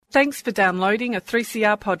Thanks for downloading a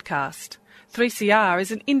 3CR podcast. 3CR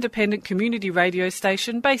is an independent community radio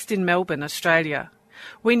station based in Melbourne, Australia.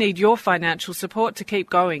 We need your financial support to keep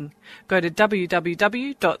going. Go to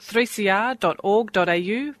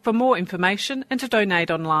www.3cr.org.au for more information and to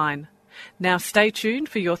donate online. Now stay tuned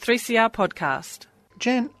for your 3CR podcast.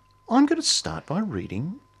 Jan, I'm going to start by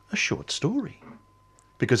reading a short story.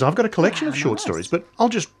 Because I've got a collection of short stories, but I'll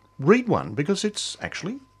just read one because it's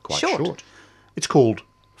actually quite short. It's called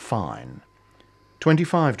Fine.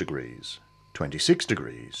 25 degrees, 26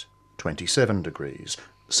 degrees, 27 degrees,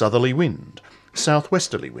 southerly wind,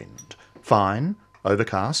 southwesterly wind, fine,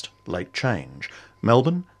 overcast, late change,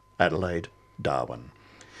 Melbourne, Adelaide, Darwin.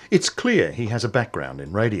 It's clear he has a background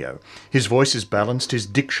in radio. His voice is balanced, his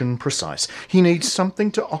diction precise. He needs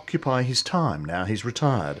something to occupy his time now he's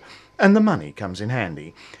retired, and the money comes in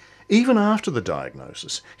handy. Even after the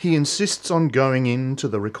diagnosis, he insists on going into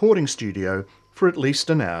the recording studio for at least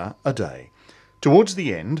an hour a day. Towards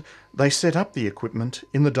the end, they set up the equipment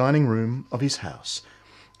in the dining room of his house.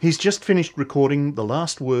 He's just finished recording the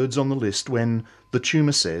last words on the list when the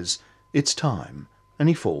tumour says, "It's time," and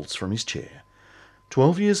he falls from his chair.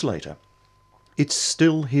 12 years later, it's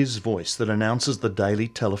still his voice that announces the daily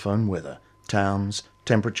telephone weather, towns,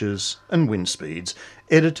 temperatures and wind speeds,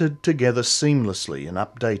 edited together seamlessly and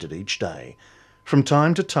updated each day. From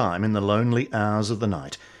time to time in the lonely hours of the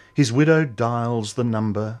night, his widow dials the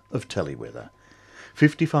number of teleweather.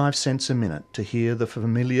 55 cents a minute to hear the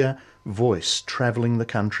familiar voice travelling the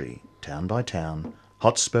country, town by town,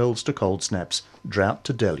 hot spells to cold snaps, drought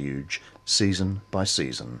to deluge, season by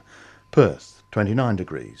season. Perth, 29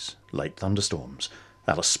 degrees, late thunderstorms.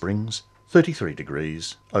 Alice Springs, 33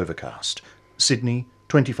 degrees, overcast. Sydney,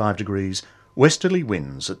 25 degrees, westerly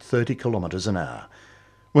winds at 30 kilometres an hour.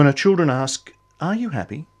 When her children ask, "Are you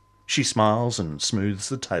happy?" she smiles and smooths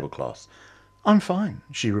the tablecloth. "I'm fine,"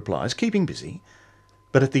 she replies, keeping busy.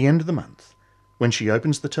 But at the end of the month, when she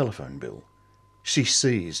opens the telephone bill, she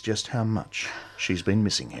sees just how much she's been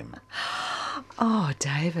missing him. Oh,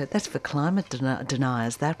 David, that's for climate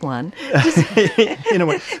deniers, that one. In a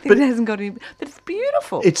way. But it hasn't got any, but it's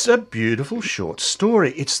beautiful. It's a beautiful short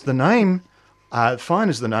story. It's the name, Fine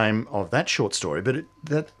is the name of that short story, but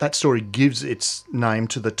that story gives its name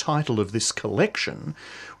to the title of this collection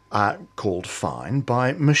called Fine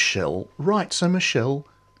by Michelle Wright. So, Michelle,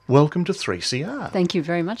 welcome to 3CR. Thank you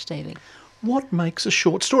very much, David. What makes a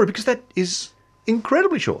short story? Because that is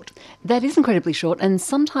incredibly short. That is incredibly short, and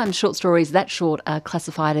sometimes short stories that short are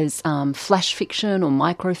classified as flash fiction or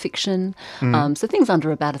microfiction. So things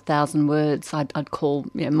under about 1,000 words, I'd call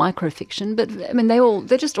microfiction. But I mean,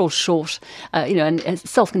 they're just all short, and a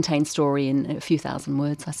self-contained story in a few thousand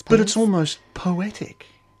words, I suppose. But it's almost poetic.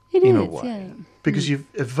 It in is, a way, yeah. Because you've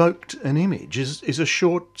evoked an image. Is a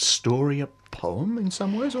short story a poem in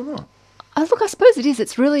some ways or not? Look, I suppose it is.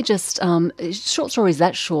 It's really just short stories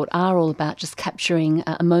that short are all about just capturing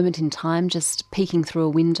a moment in time, just peeking through a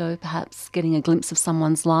window, perhaps getting a glimpse of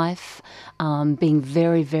someone's life, being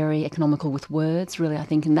very, very economical with words. Really, I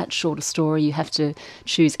think in that shorter story you have to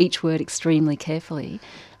choose each word extremely carefully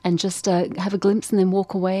and just have a glimpse and then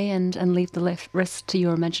walk away and leave the rest to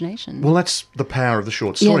your imagination. Well, that's the power of the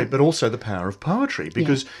short story, Yeah. but also the power of poetry,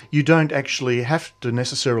 because you don't actually have to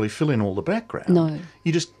necessarily fill in all the background. No.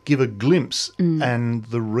 You just give a glimpse and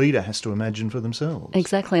the reader has to imagine for themselves.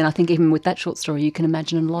 Exactly, and I think even with that short story you can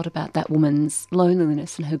imagine a lot about that woman's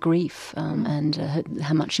loneliness and her grief and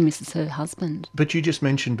how much she misses her husband. But you just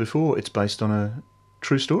mentioned before it's based on a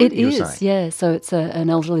true story, It you were is, saying. yeah. So it's an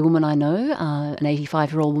elderly woman I know, an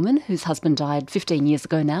 85-year-old woman whose husband died 15 years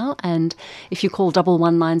ago now, and if you call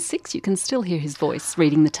 1196, you can still hear his voice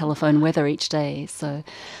reading the telephone weather each day. So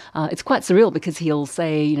it's quite surreal because he'll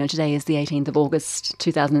say, today is the 18th of August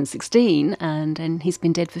 2016, and he's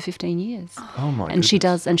been dead for 15 years. Oh my And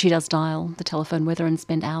goodness. she does dial the telephone weather and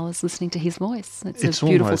spend hours listening to his voice. It's It's a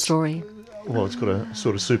beautiful almost- story. Well, it's got a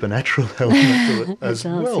sort of supernatural element to it as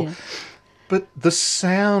does, well. yeah. But the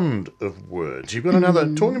sound of words. You've got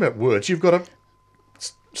another, talking about words, you've got a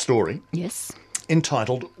story Yes.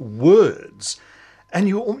 entitled Words. And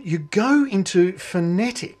you go into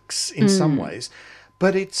phonetics in some ways,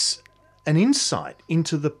 but it's an insight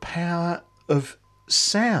into the power of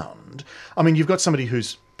sound. I mean, you've got somebody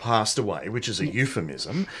who's passed away, which is a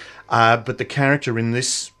euphemism, but the character in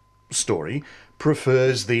this story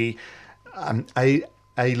prefers the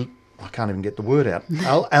I can't even get the word out,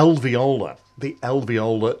 alveolar, the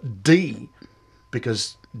alveolar D,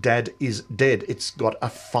 because Dad is dead. It's got a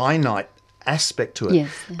finite aspect to it.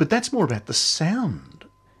 Yes, yeah. But that's more about the sound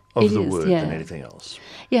of It the is, word yeah. than anything else.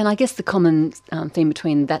 Yeah, and I guess the common theme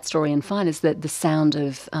between that story and Fine is that the sound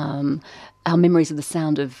of our memories of the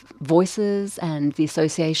sound of voices and the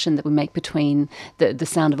association that we make between the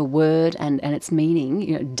sound of a word and its meaning.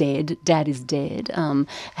 You know, dead, dad is dead,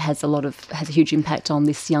 has a huge impact on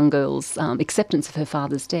this young girl's acceptance of her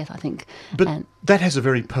father's death, I think. But that has a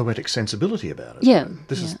very poetic sensibility about it. Yeah.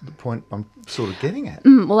 This is the point I'm sort of getting at.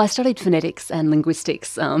 Well, I studied phonetics and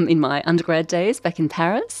linguistics in my undergrad days back in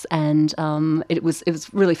Paris, and it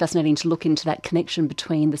was really fascinating to look into that connection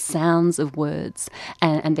between the sounds of words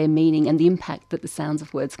and their meaning and the impact that the sounds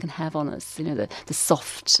of words can have on us. You know, the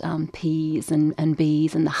soft P's and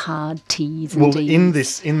B's and the hard T's and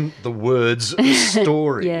D's. In the words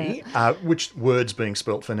story, which words being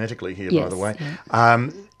spelt phonetically here, by the way,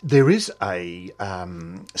 there is a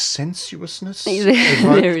sensuousness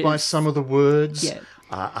evoked by some of the words,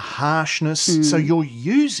 a harshness. So you're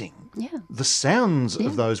using the sounds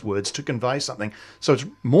of those words to convey something. So it's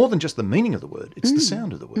more than just the meaning of the word, it's the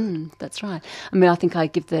sound of the word. That's right. I mean, I think I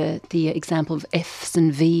give the example of F's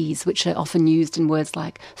and V's, which are often used in words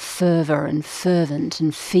like fervour and fervent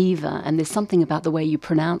and fever, and there's something about the way you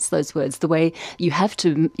pronounce those words, the way you have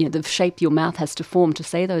to, the shape your mouth has to form to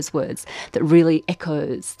say those words, that really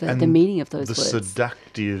echoes the meaning of those words. The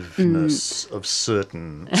seductiveness of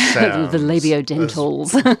certain sounds. The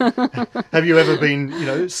labiodentals. Have you ever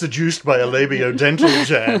been, seduced by a labiodental,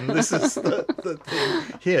 Jan? This is the thing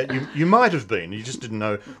here. You might have been. You just didn't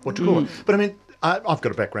know what to call it. But I mean, I've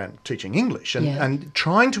got a background teaching English, and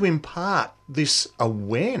trying to impart this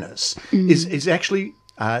awareness is actually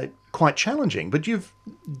quite challenging. But you've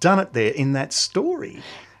done it there in that story.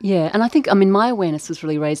 Yeah, and I think, my awareness was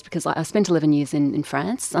really raised because I spent 11 years in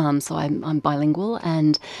France, so I'm bilingual,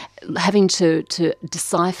 and having to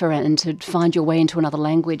decipher and to find your way into another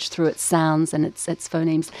language through its sounds and its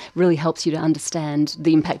phonemes really helps you to understand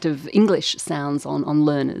the impact of English sounds on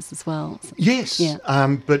learners as well. So, yes,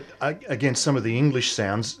 but again, some of the English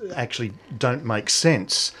sounds actually don't make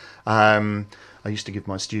sense. I used to give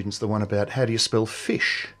my students the one about how do you spell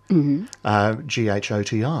fish? G-H-O-T-I.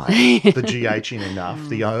 The G-H in enough,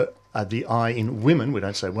 the I in women, we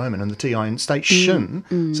don't say women, and the T-I in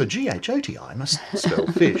station. So G-H-O-T-I must spell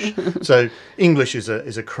fish. So English is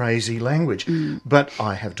a crazy language. But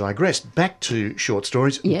I have digressed. Back to short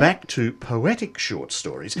stories, back to poetic short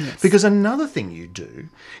stories, because another thing you do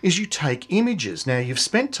is you take images. Now, you've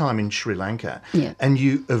spent time in Sri Lanka and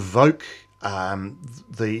you evoke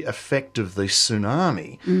the effect of the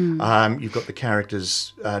tsunami. You've got the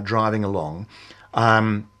characters driving along.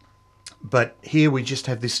 But here we just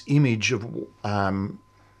have this image of,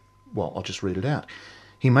 I'll just read it out.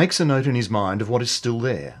 He makes a note in his mind of what is still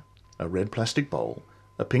there. A red plastic bowl,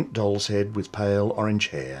 a pink doll's head with pale orange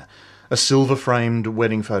hair, a silver-framed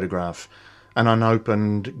wedding photograph, an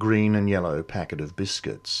unopened green and yellow packet of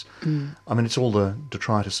biscuits. I mean, it's all the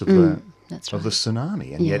detritus of the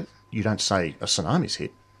tsunami, and yet you don't say a tsunami's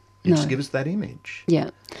hit. You just give us that image.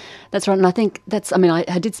 Yeah, that's right. And I think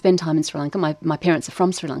I did spend time in Sri Lanka. My parents are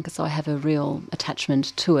from Sri Lanka, so I have a real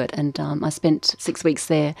attachment to it. And I spent 6 weeks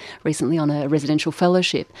there recently on a residential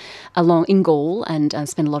fellowship along in Galle, and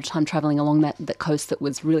spent a lot of time travelling along that coast that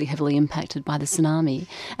was really heavily impacted by the tsunami.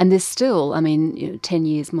 And there's still, more than 10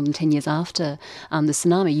 years after the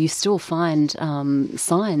tsunami, you still find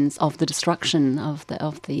signs of the destruction of the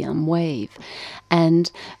wave.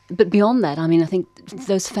 But beyond that, I think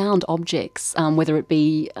those found objects, whether it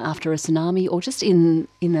be after a tsunami or just in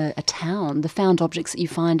a town, the found objects that you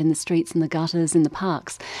find in the streets and the gutters, in the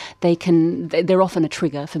parks, they're often a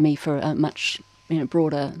trigger for me for a much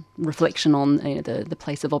broader reflection on the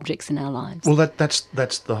place of objects in our lives. Well,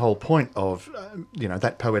 that's the whole point of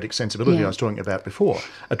that poetic sensibility I was talking about before.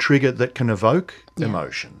 A trigger that can evoke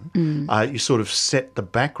emotion. You sort of set the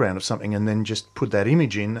background of something and then just put that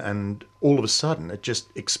image in, and all of a sudden it just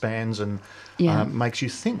expands and makes you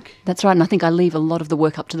think. That's right, and I think I leave a lot of the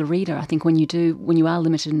work up to the reader. I think when you are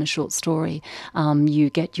limited in a short story, you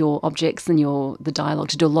get your objects and the dialogue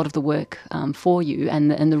to do a lot of the work for you,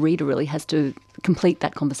 and the reader really has to complete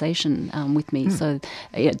that conversation with me. So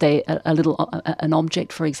an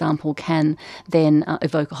object, for example, can then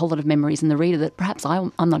evoke a whole lot of memories in the reader that perhaps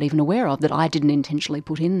I'm not even aware of, that I didn't intentionally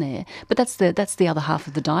put in there. But that's the other half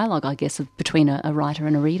of the dialogue, I guess, between a writer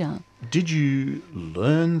and a reader. Did you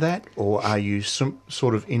learn that, or are you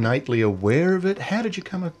sort of innately aware of it? How did you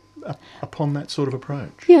come upon that sort of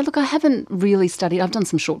approach? Yeah, look, I haven't really studied. I've done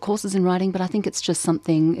some short courses in writing, but I think it's just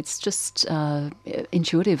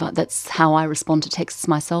intuitive. That's how I respond to texts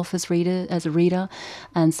myself as a reader.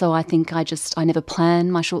 And so I think I never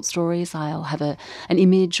plan my short stories. I'll have an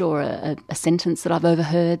image or a sentence that I've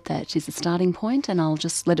overheard that is a starting point, and I'll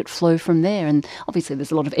just let it flow from there. And obviously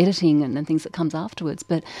there's a lot of editing and things that comes afterwards,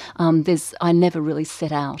 but I never really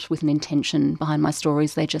set out with an intention behind my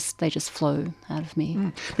stories. They just flow out of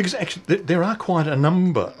me. Because actually there are quite a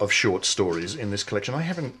number of short stories in this collection. I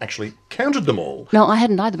haven't actually counted them all. No, I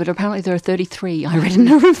hadn't either, but apparently there are 33 I read in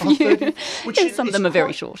a review. Some of them are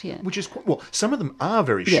very short, yeah. Which is, some of them are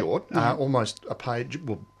very short, almost a page,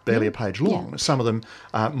 barely a page long. Yeah. Some of them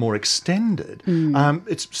are more extended.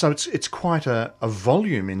 It's quite a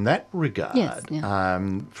volume in that regard,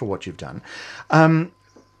 for what you've done.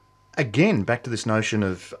 Again, back to this notion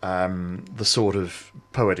of the sort of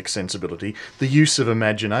poetic sensibility, the use of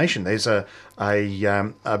imagination. There's a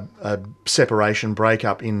separation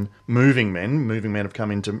breakup in Moving Men. Moving Men have come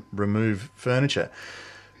in to remove furniture.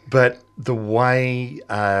 But the way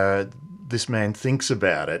this man thinks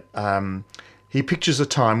about it, he pictures a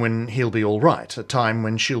time when he'll be all right, a time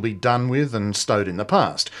when she'll be done with and stowed in the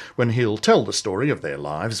past, when he'll tell the story of their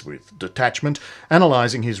lives with detachment,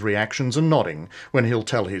 analysing his reactions and nodding, when he'll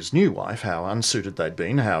tell his new wife how unsuited they'd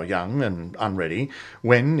been, how young and unready,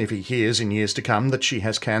 when, if he hears in years to come that she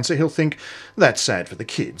has cancer, he'll think, that's sad for the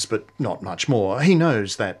kids, but not much more. He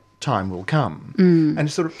knows that time will come. And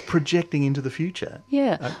sort of projecting into the future.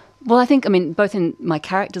 Yeah. Well, I think, both in my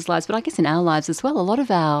characters' lives, but I guess in our lives as well, a lot of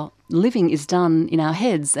our living is done in our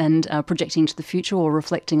heads and projecting to the future or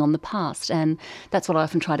reflecting on the past. And that's what I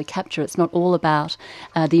often try to capture. It's not all about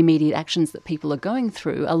the immediate actions that people are going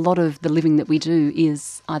through. A lot of the living that we do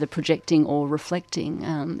is either projecting or reflecting.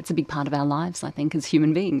 It's a big part of our lives, I think, as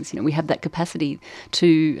human beings. We have that capacity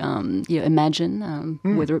to imagine,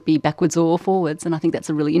 whether it be backwards or forwards. And I think that's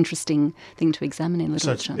a really interesting thing to examine in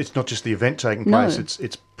literature. So it's not just the event taking place,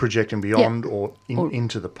 it's projecting beyond or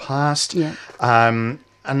into the past. Yeah.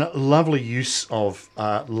 And a lovely use of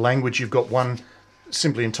language. You've got one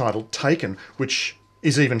simply entitled Taken, which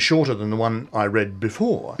is even shorter than the one I read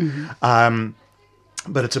before. But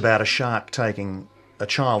it's about a shark taking a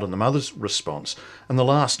child and the mother's response. And the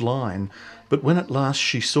last line, but when at last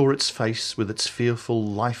she saw its face with its fearful,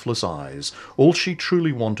 lifeless eyes, all she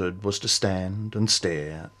truly wanted was to stand and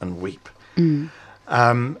stare and weep.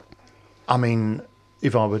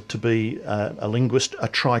 If I were to be a linguist, a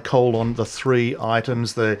tricolon, the three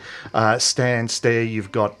items, the stand, stare,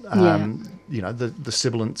 you've got, the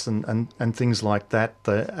sibilants and things like that.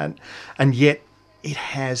 And yet it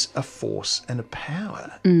has a force and a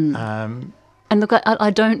power. And look,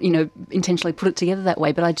 I don't, intentionally put it together that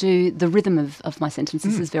way, but I do, the rhythm of my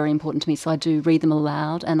sentences is very important to me, so I do read them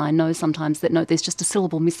aloud, and I know sometimes that, there's just a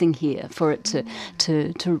syllable missing here for it to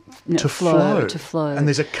flow. And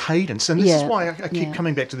there's a cadence, and this is why I keep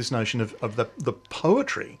coming back to this notion of the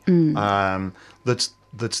poetry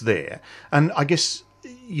that's there. And I guess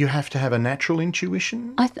you have to have a natural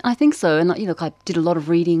intuition? I think so. And I did a lot of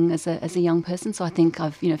reading as a young person, so I think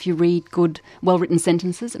if you read good, well-written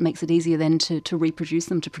sentences, it makes it easier then to reproduce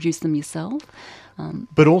them, to produce them yourself.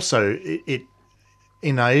 But also, it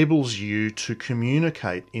enables you to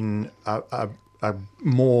communicate in a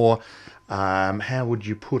more, how would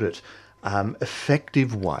you put it,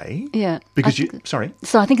 effective way. Yeah. Because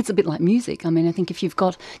So I think it's a bit like music. I think if you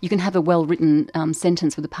can have a well-written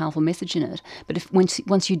sentence with a powerful message in it, but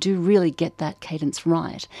once you do really get that cadence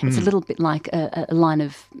right, it's a little bit like a line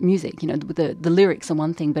of music. The lyrics are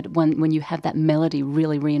one thing, but when you have that melody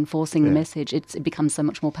really reinforcing the message, it becomes so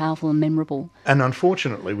much more powerful and memorable. And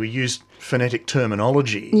unfortunately, we use phonetic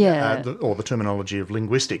terminology, or the terminology of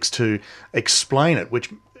linguistics to explain it,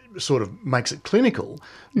 which sort of makes it clinical,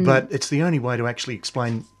 but it's the only way to actually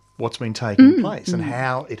explain what's been taking place and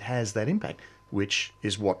how it has that impact, which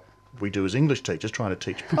is what we do as English teachers trying to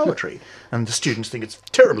teach poetry. And the students think it's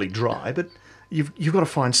terribly dry, but you've got to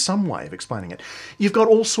find some way of explaining it. You've got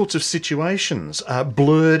all sorts of situations,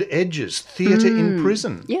 blurred edges, theatre in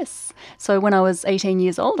prison. Yes. So when I was 18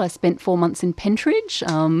 years old, I spent 4 months in Pentridge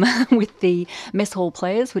with the Mess Hall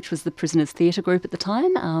Players, which was the prisoners' theatre group at the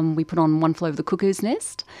time. We put on One Flew Over the Cuckoo's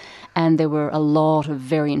Nest, and there were a lot of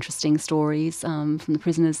very interesting stories from the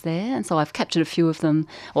prisoners there. And so I've captured a few of them,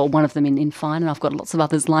 or one of them in fine, and I've got lots of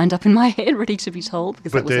others lined up in my head ready to be told.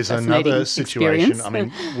 Because but that was there's a fascinating another situation,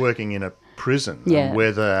 experience. working in a prison, and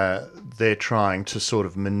whether they're trying to sort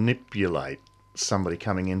of manipulate somebody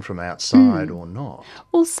coming in from outside or not?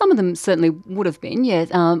 Well, some of them certainly would have been, yeah.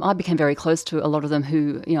 I became very close to a lot of them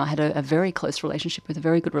who, I had a very close relationship with, a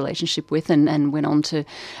very good relationship with, and went on to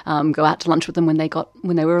go out to lunch with them when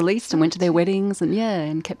they were released and went to their weddings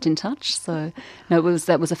and kept in touch. So that was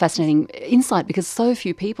a fascinating insight, because so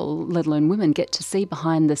few people, let alone women, get to see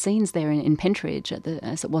behind the scenes there in Pentridge,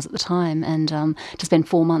 as it was at the time, and to spend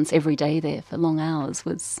 4 months every day there for long hours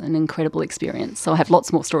was an incredible experience. So I have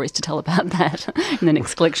lots more stories to tell about that in the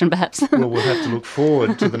next collection, perhaps. Well, we'll have to look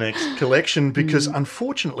forward to the next collection, because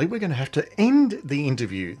unfortunately we're going to have to end the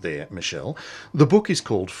interview there, Michelle. The book is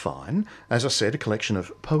called Fine, as I said, a collection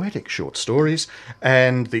of poetic short stories,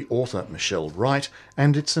 and the author, Michelle Wright,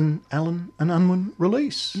 and it's an Allen and Unwin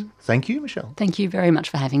release. Thank you, Michelle. Thank you very much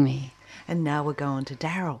for having me. And now we're going to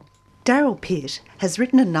Daryl. Daryl Pitt has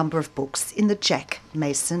written a number of books in the Jack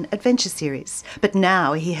Mason Adventure series, but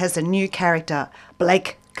now he has a new character,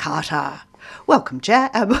 Blake Carter. Welcome,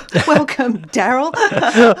 welcome, Daryl.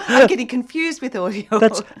 I'm getting confused with all your...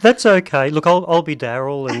 That's okay. Look, I'll be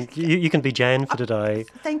Daryl, and you can be Jan for today.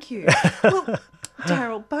 Thank you. Well,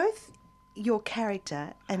 Daryl, both your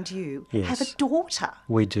character and you have a daughter.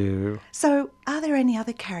 We do. So are there any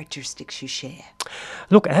other characteristics you share?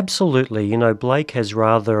 Look, absolutely. Blake has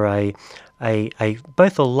rather a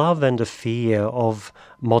both a love and a fear of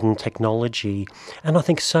modern technology. And I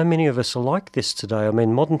think so many of us are like this today. I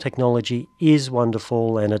mean, modern technology is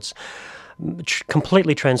wonderful and it's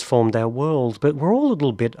completely transformed our world, but we're all a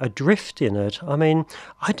little bit adrift in it. I mean,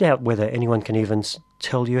 I doubt whether anyone can even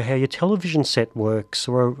tell you how your television set works,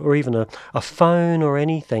 or even a phone or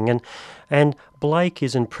anything. And Blake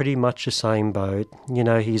is in pretty much the same boat.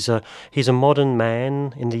 He's a modern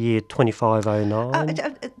man in the year 2509.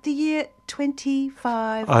 The year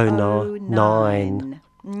 2509.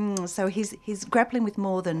 So he's grappling with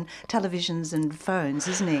more than televisions and phones,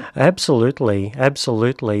 isn't he? Absolutely.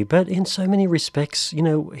 But in so many respects,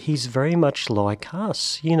 he's very much like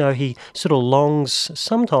us. He sort of longs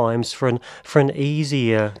sometimes for an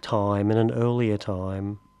easier time and an earlier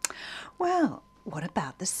time. Well, what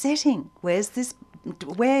about the setting? Where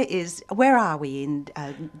are we in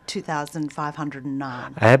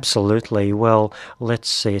 2509? Absolutely. Well, let's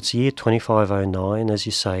see. It's year 2509, as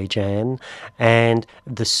you say, Jan, and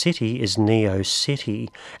the city is Neo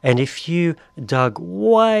City. And if you dug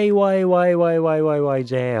way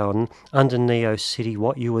down under Neo City,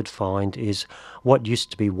 what you would find is what used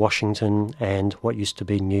to be Washington and what used to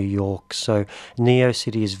be New York. So Neo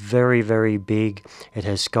City is very, very big. It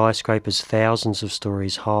has skyscrapers thousands of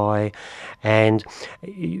stories high, and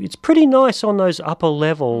it's pretty nice on those upper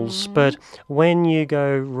levels, but when you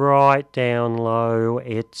go right down low,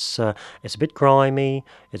 it's a bit grimy,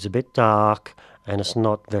 it's a bit dark, and it's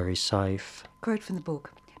not very safe. Quote from the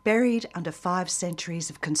book. Buried under 5 centuries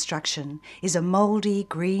of construction is a mouldy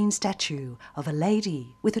green statue of a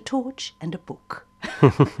lady with a torch and a book.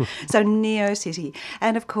 So Neo City.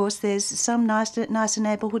 And of course there's some nicer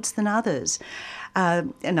neighbourhoods than others.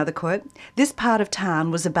 Another quote, this part of town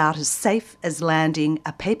was about as safe as landing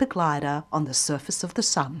a paper glider on the surface of the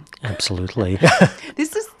sun. Absolutely.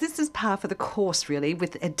 This is par for the course, really,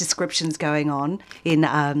 with descriptions going on in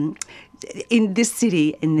this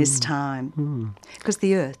city in this time. Because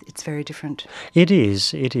the earth, it's very different. It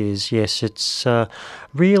is, yes. It's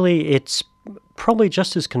it's probably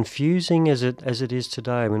just as confusing as it is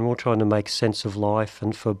today. I mean, we're trying to make sense of life,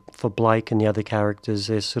 and for Blake and the other characters,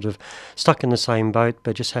 they're sort of stuck in the same boat,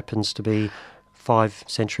 but just happens to be 5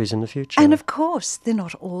 centuries in the future. And of course, they're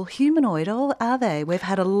not all humanoid, are they? We've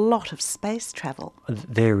had a lot of space travel.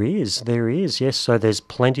 There is, yes. So there's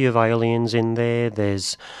plenty of aliens in there.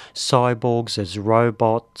 There's cyborgs, there's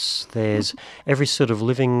robots, there's every sort of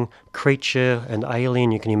living creature and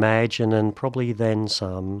alien you can imagine, and probably then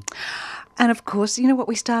some. And of course, you know what,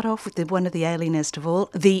 we start off with one of the alienest of all,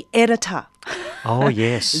 the editor. Oh,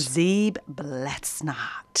 yes. Zeeb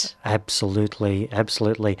Blatsnart. Absolutely.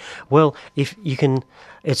 Well, if you can,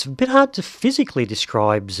 it's a bit hard to physically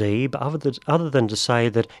describe Zeeb other than to say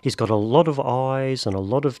that he's got a lot of eyes and a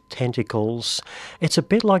lot of tentacles. It's a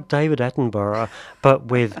bit like David Attenborough, but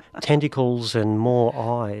with tentacles and more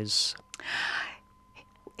eyes.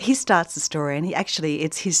 He starts the story, and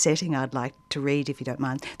it's his setting I'd like to read, if you don't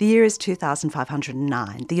mind. The year is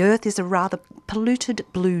 2509. The Earth is a rather polluted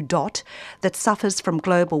blue dot that suffers from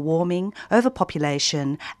global warming,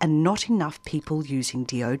 overpopulation, and not enough people using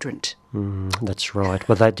deodorant. That's right.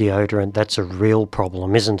 Well, that deodorant, that's a real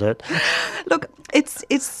problem, isn't it? Look, it's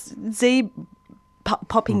Zeeb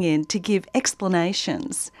popping in to give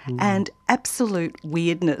explanations and absolute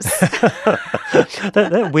weirdness.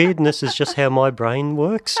 that weirdness is just how my brain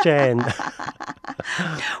works, Jan.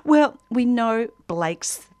 Well, we know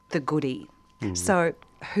Blake's the goodie. So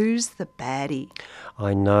who's the baddie?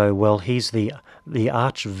 I know. Well, he's the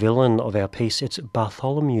arch villain of our piece. It's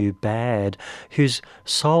Bartholomew Bad, whose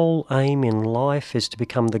sole aim in life is to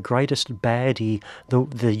become the greatest baddie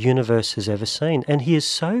the universe has ever seen. And he is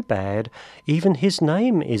so bad, even his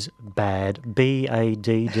name is Bad,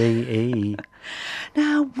 B-A-D-D-E.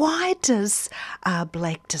 Now, why does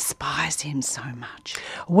Blake despise him so much?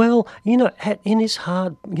 Well, in his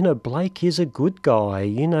heart, Blake is a good guy.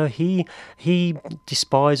 He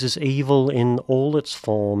despises evil in all its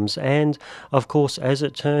forms. And, of course, as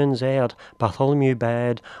it turns out, Bartholomew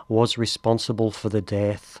Bad was responsible for the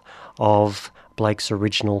death of Blake's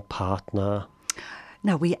original partner.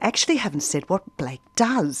 Now, we actually haven't said what Blake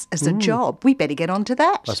does as a job. We better get on to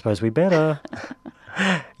that. I suppose we better.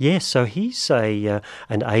 Yes, so he's an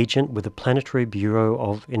agent with the Planetary Bureau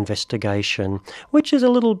of Investigation, which is a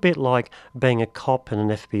little bit like being a cop and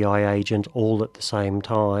an FBI agent all at the same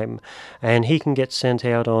time. And he can get sent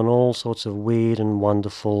out on all sorts of weird and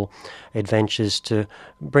wonderful adventures to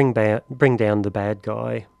bring down the bad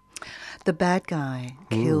guy. The bad guy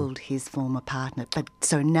killed his former partner, but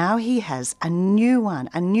so now he has a new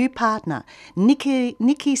one, a new partner, Nikki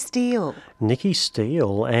Steele. Nikki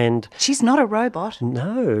Steele, and... She's not a robot.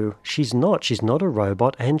 No, she's not. She's not a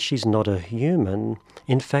robot and she's not a human.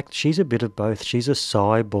 In fact, she's a bit of both. She's a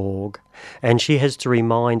cyborg. And she has to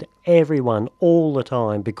remind everyone all the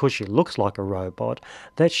time, because she looks like a robot,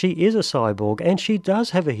 that she is a cyborg and she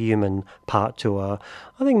does have a human part to her.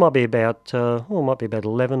 I think it might be about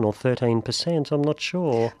 11 or 13%, I'm not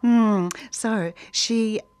sure. So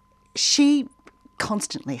she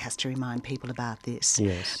constantly has to remind people about this.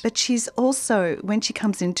 Yes. But she's also, when she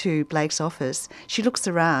comes into Blake's office, she looks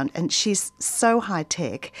around and she's so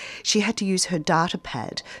high-tech, she had to use her data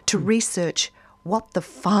pad to research what the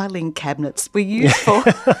filing cabinets were used for.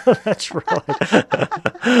 That's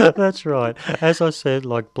right. That's right. As I said,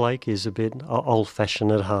 Blake is a bit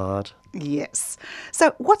old-fashioned at heart. Yes.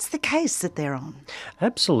 So what's the case that they're on?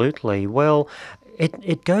 Absolutely. Well,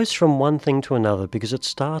 it goes from one thing to another, because it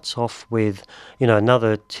starts off with,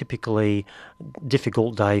 another typically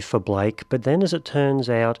difficult day for Blake, but then as it turns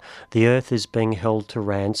out, the Earth is being held to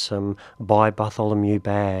ransom by Bartholomew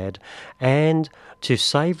Bad, and to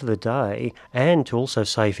save the day, and to also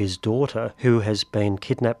save his daughter, who has been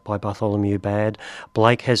kidnapped by Bartholomew Bad,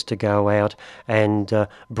 Blake has to go out and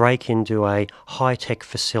break into a high-tech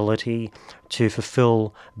facility to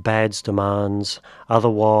fulfill Bad's demands.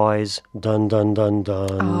 Otherwise, dun, dun, dun,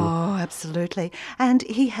 dun. Oh, absolutely. And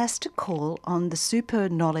he has to call on the super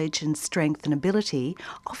knowledge and strength and ability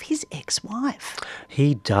of his ex-wife.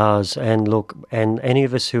 He does. And look, and any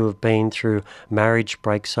of us who have been through marriage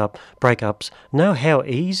breakups know how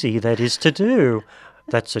easy that is to do.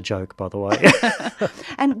 That's a joke, by the way.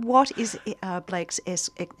 And what is Blake's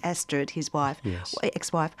Astrid, his wife, Yes.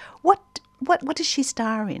 ex-wife, what does she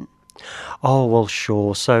star in? Oh, well,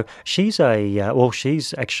 sure. So she's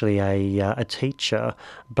she's actually a teacher,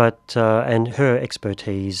 but and her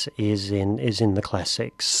expertise is in the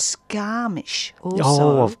classics. Scarmish also.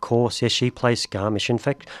 Oh, of course, yes, she plays Scarmish. In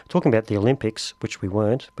fact, talking about the Olympics, which we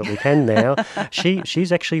weren't, but we can now,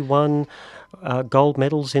 she's actually won gold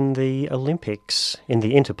medals in the Olympics, in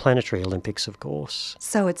the Interplanetary Olympics, of course.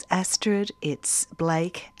 So it's Astrid, it's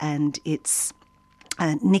Blake, and it's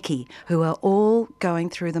Nikki, who are all going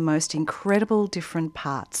through the most incredible different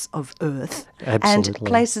parts of Earth and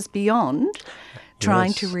places beyond,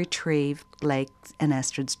 trying to retrieve Blake and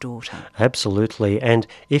Astrid's daughter. Absolutely. And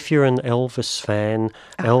if you're an Elvis fan,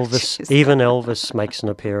 even Elvis makes an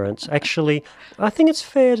appearance. Actually, I think it's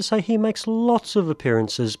fair to say he makes lots of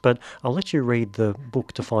appearances, but I'll let you read the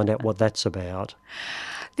book to find out what that's about.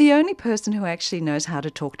 The only person who actually knows how to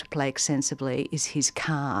talk to Blake sensibly is his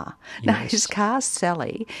car. Yes. Now, his car,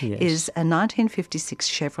 Sally, Yes. is a 1956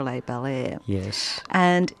 Chevrolet Bel Air. Yes.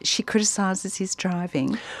 And she criticises his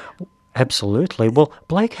driving. Absolutely. Well,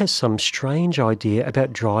 Blake has some strange idea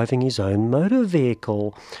about driving his own motor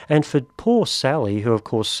vehicle. And for poor Sally, who of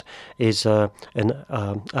course is an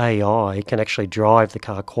AI, can actually drive the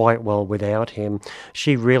car quite well without him,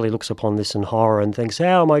 she really looks upon this in horror and thinks,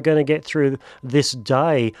 how am I going to get through this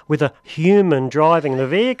day with a human driving the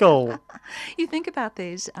vehicle? You think about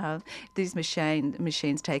these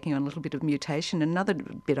machines taking on a little bit of mutation. Another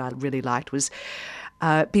bit I really liked was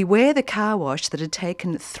beware the car wash that had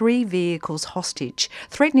taken 3 vehicles hostage,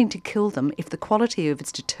 threatening to kill them if the quality of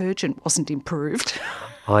its detergent wasn't improved.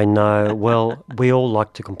 I know. Well, we all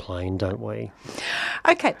like to complain, don't we?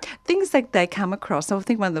 Okay, things that they come across. I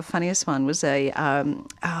think one of the funniest one was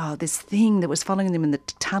this thing that was following them in the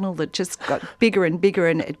tunnel that just got bigger and bigger,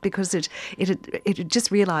 and because it had just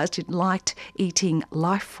realised it liked eating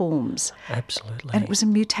life forms. Absolutely. And it was a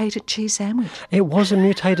mutated cheese sandwich. It was a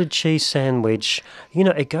mutated cheese sandwich. You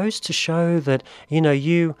know, it goes to show that, you know,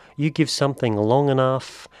 you give something long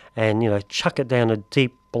enough and, you know, chuck it down a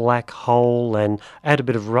deep black hole and add a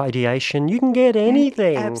bit of radiation, you can get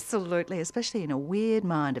anything. Absolutely, especially in a weird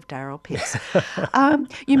mind of Daryl Pitts.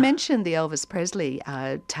 You mentioned the Elvis Presley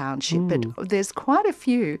township, but there's quite a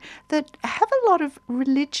few that have a lot of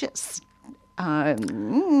religious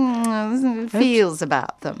feels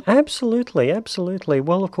about them. Absolutely, absolutely.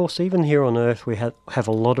 Well, of course, even here on Earth we have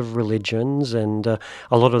a lot of religions, and a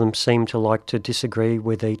lot of them seem to like to disagree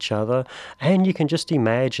with each other. And you can just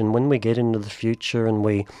imagine when we get into the future and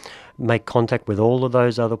we make contact with all of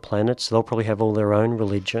those other planets, they'll probably have all their own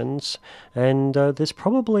religions. And there's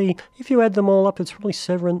probably, if you add them all up, it's probably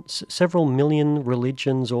several million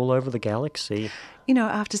religions all over the galaxy. You know,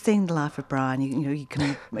 after seeing The Life of Brian, you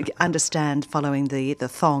can understand following the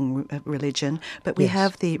Thong religion, but we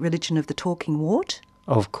have the religion of the talking wart.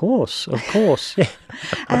 Of course, yeah.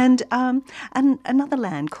 And another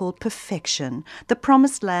land called Perfection. The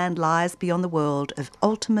promised land lies beyond the world of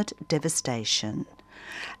ultimate devastation.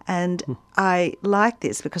 And I like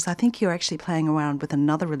this because I think you're actually playing around with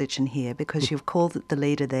another religion here, because you've called the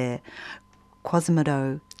leader there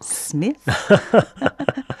Quasimodo Smith.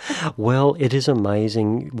 Well, it is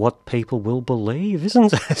amazing what people will believe,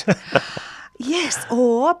 isn't it? Yes,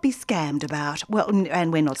 or be scammed about. Well,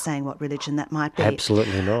 and we're not saying what religion that might be.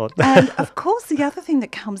 Absolutely not. And, of course, the other thing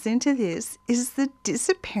that comes into this is the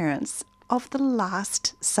disappearance of the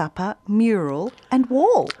Last Supper mural and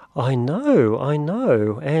wall. I know.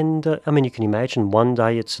 And, I mean, you can imagine one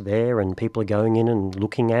day it's there and people are going in and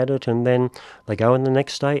looking at it, and then they go in the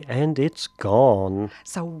next day and it's gone.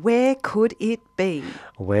 So where could it be?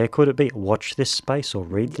 Where could it be? Watch this space or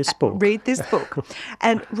read this book. Read this book.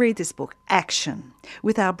 And read this book, Action,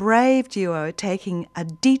 with our brave duo taking a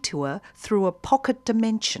detour through a pocket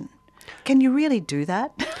dimension. Can you really do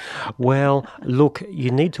that? Well, look,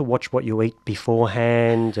 you need to watch what you eat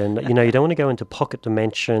beforehand, and, you know, you don't want to go into pocket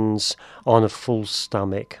dimensions on a full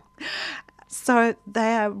stomach. So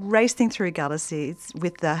they are racing through galaxies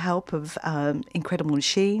with the help of incredible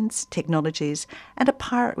machines, technologies, and a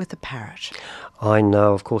pirate with a parrot. I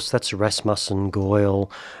know, of course, that's Rasmussen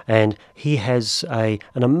Goyle, and he has an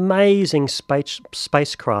amazing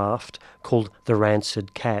spacecraft called the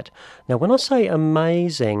Rancid Cat. Now, when I say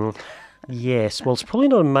amazing, yes, well, it's probably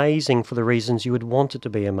not amazing for the reasons you would want it to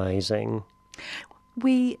be amazing.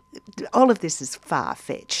 All of this is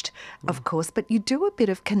far-fetched, of course, but you do a bit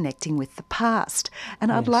of connecting with the past.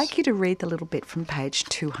 And I'd like you to read the little bit from page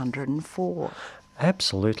 204.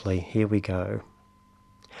 Absolutely. Here we go.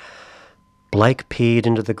 Blake peered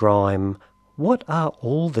into the grime. What are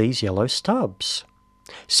all these yellow stubs?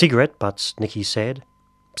 Cigarette butts, Nicky said.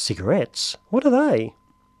 Cigarettes? What are they?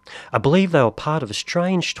 I believe they were part of a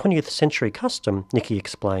strange 20th century custom, Nicky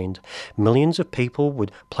explained. Millions of people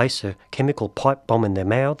would place a chemical pipe bomb in their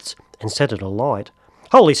mouths and set it alight.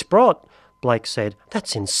 Holy sprot, Blake said.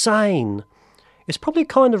 That's insane. It's probably a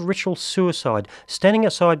kind of ritual suicide. Standing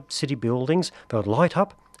outside city buildings, they would light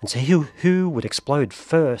up and see who would explode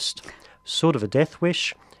first. Sort of a death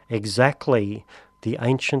wish? Exactly. The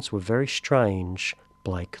ancients were very strange,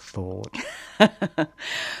 Blake thought.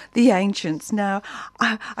 The Ancients. Now,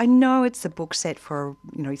 I know it's a book set for,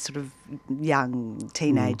 sort of young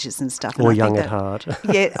teenagers and stuff. Or young at heart.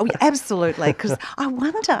 Yeah, absolutely. Because I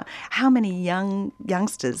wonder how many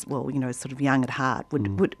youngsters, sort of young at heart,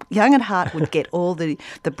 would get all the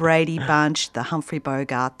Brady Bunch, the Humphrey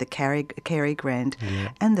Bogart, the Cary Grant,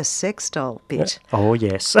 and the sex doll bit. Oh,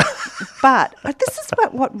 yes. But this is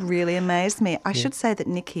what really amazed me. I should say that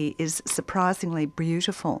Nicky is surprisingly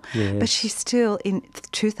beautiful, but she's still, in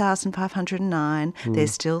 2,509,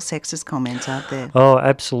 there's still sexist comments out there. Oh,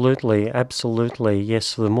 absolutely.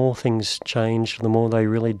 Yes, the more things change, the more they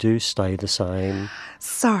really do stay the same.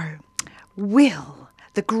 So, will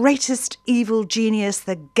the greatest evil genius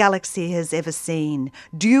the galaxy has ever seen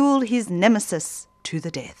duel his nemesis to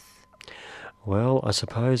the death? Well, I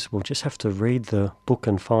suppose we'll just have to read the book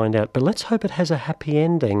and find out. But let's hope it has a happy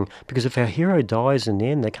ending, because if our hero dies in the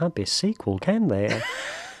end, there can't be a sequel, can there?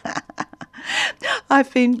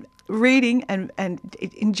 I've been reading and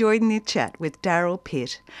enjoying the chat with Daryl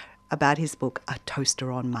Pitt about his book, A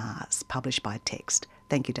Toaster on Mars, published by Text.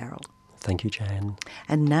 Thank you, Daryl. Thank you, Jan.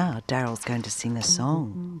 And now Daryl's going to sing a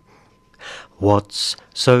song. What's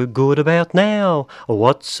so good about now?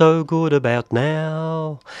 What's so good about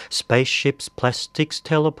now? Spaceships, plastics,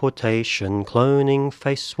 teleportation, cloning,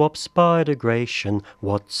 face swaps, biodegradation.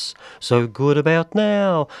 What's so good about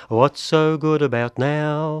now? What's so good about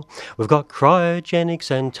now? We've got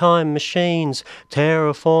cryogenics and time machines,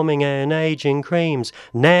 terraforming and aging creams.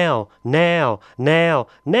 Now, now, now,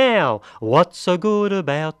 now. What's so good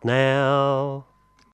about now?